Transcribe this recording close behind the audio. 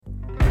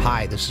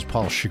Hi, this is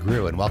Paul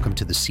Chagru, and welcome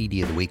to the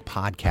CD of the Week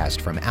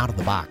podcast from Out of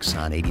the Box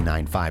on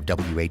 89.5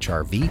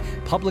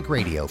 WHRV, public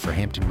radio for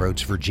Hampton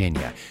Roads,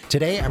 Virginia.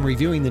 Today, I'm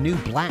reviewing the new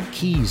Black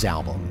Keys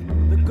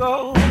album. The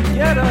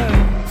go-getter.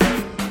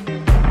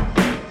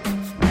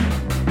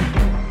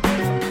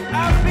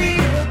 I'll be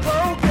the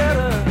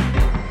go-getter.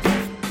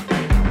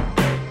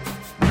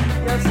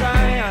 Yes,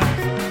 I am.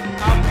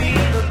 I'll be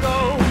the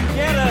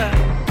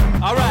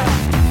go-getter. All right.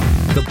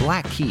 The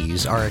Black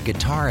Keys are a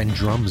guitar and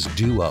drums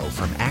duo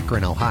from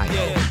Akron,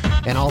 Ohio.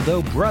 And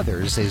although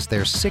Brothers is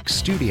their sixth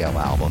studio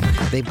album,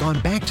 they've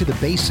gone back to the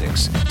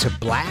basics to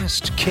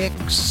blast, kick,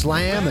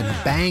 slam,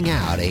 and bang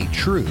out a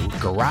true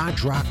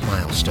garage rock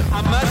milestone.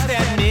 I must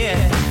admit,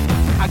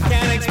 I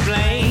can't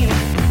explain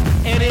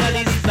any of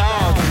these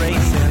thoughts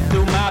racing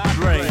through my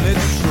brain.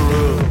 It's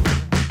true.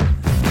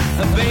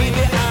 Baby,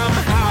 I'm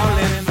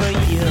howling for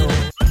you.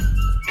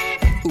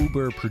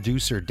 Uber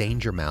producer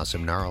Danger Mouse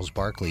and Gnarls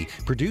Barkley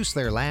produced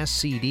their last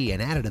CD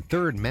and added a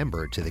third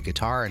member to the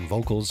guitar and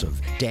vocals of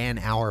Dan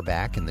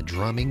Auerbach and the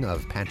drumming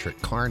of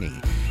Patrick Carney.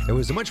 It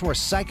was a much more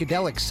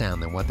psychedelic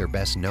sound than what they're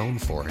best known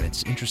for, and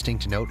it's interesting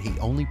to note he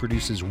only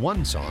produces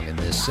one song in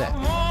this set.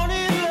 I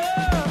wanted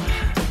love,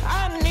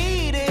 I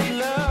needed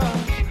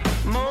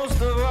love,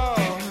 most of all.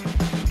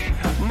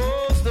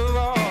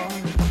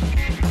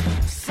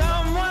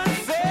 Someone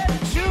said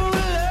true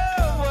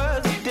love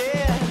was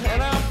dead,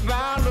 and I'm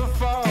bound to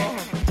fall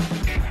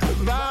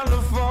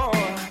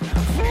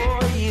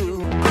for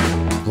you.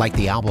 Like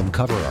the album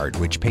cover art,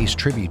 which pays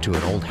tribute to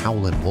an old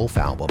Howlin' Wolf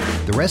album,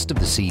 the rest of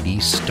the CD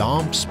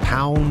stomps,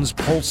 pounds,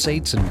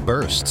 pulsates, and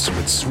bursts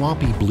with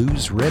swampy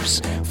blues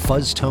riffs,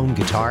 fuzz-tone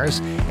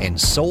guitars, and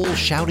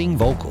soul-shouting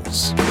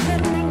vocals.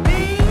 Let me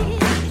be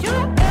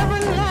your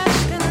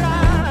everlasting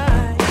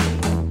light.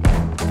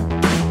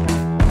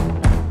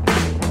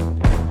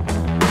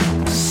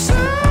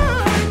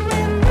 Sun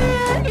when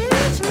there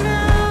is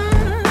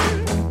none.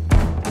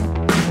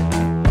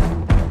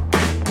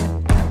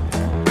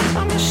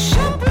 I'm a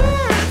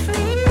shepherd for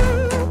you,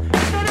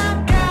 and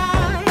I'll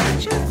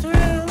guide you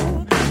through.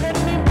 Let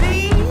me be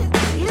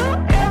your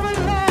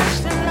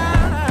everlasting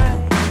light.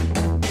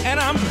 And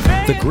I'm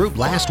The group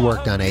last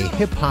worked on a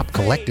hip-hop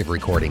collective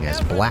recording as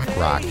Black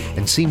Rock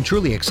and seemed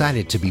truly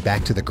excited to be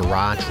back to the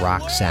garage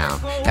rock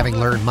sound, having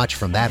learned much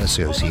from that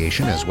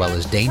association as well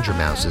as Danger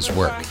Mouse's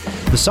work.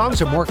 The songs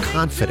are more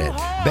confident,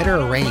 better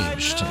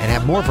arranged, and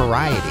have more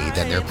variety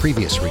than their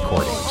previous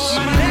recordings.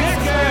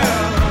 next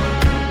girl,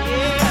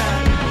 yeah,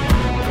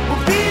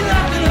 will be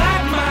nothing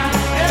like my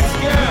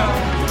ex-girl.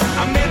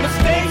 I made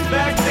mistakes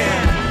back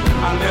then,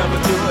 I'll never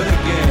do it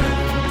again.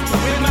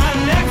 With my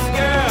next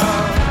girl,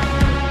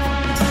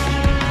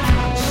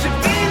 she'll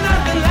be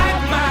nothing like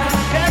my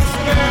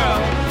ex-girl.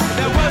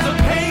 There was a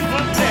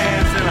painful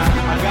dance, and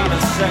I got a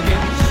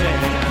second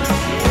chance.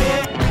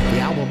 Yeah. The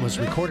album was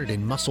recorded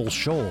in Muscle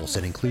Shoals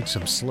and includes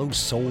some slow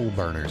soul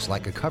burners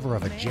like a cover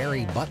of a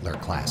Jerry Butler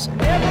classic.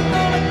 Never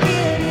gonna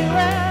give you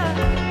up,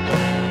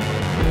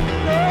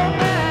 no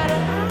matter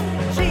how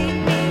you treat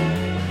me.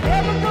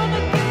 Never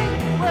gonna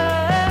give you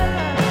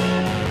up,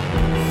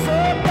 so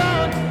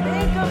don't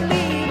think of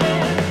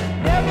leaving.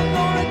 Never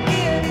gonna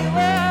give you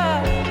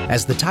up.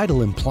 As the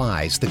title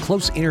implies, the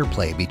close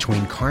interplay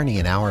between Carney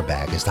and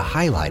Auerbach is the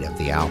highlight of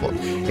the album.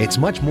 It's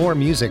much more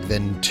music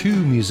than two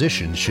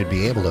musicians should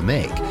be able to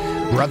make.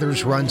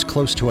 Brothers runs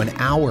close to an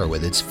hour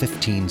with its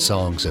 15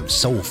 songs of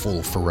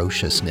soulful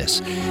ferociousness.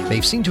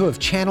 They've seemed to have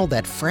channeled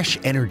that fresh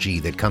energy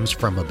that comes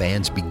from a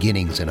band's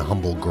beginnings in a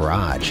humble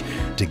garage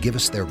to give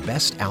us their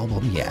best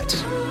album yet.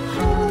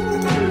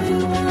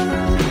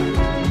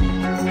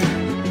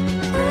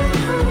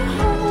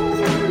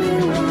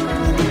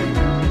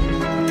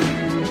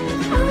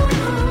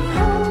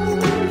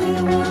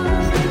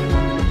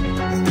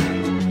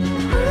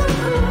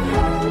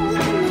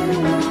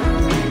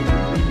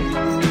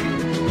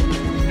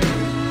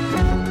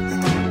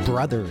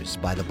 Brothers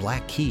by the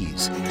Black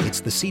Keys. It's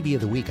the CD of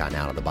the week on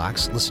Out of the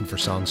Box. Listen for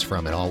songs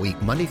from it all week,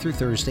 Monday through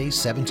Thursday,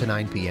 7 to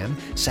 9 p.m.,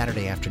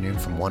 Saturday afternoon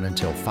from 1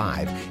 until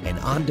 5, and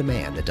on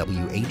demand at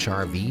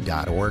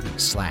whrv.org/Out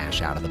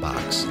of the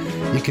Box.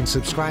 You can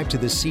subscribe to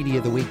the CD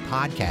of the Week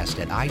podcast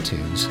at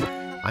iTunes.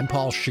 I'm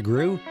Paul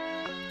Chagru.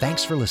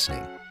 Thanks for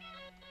listening.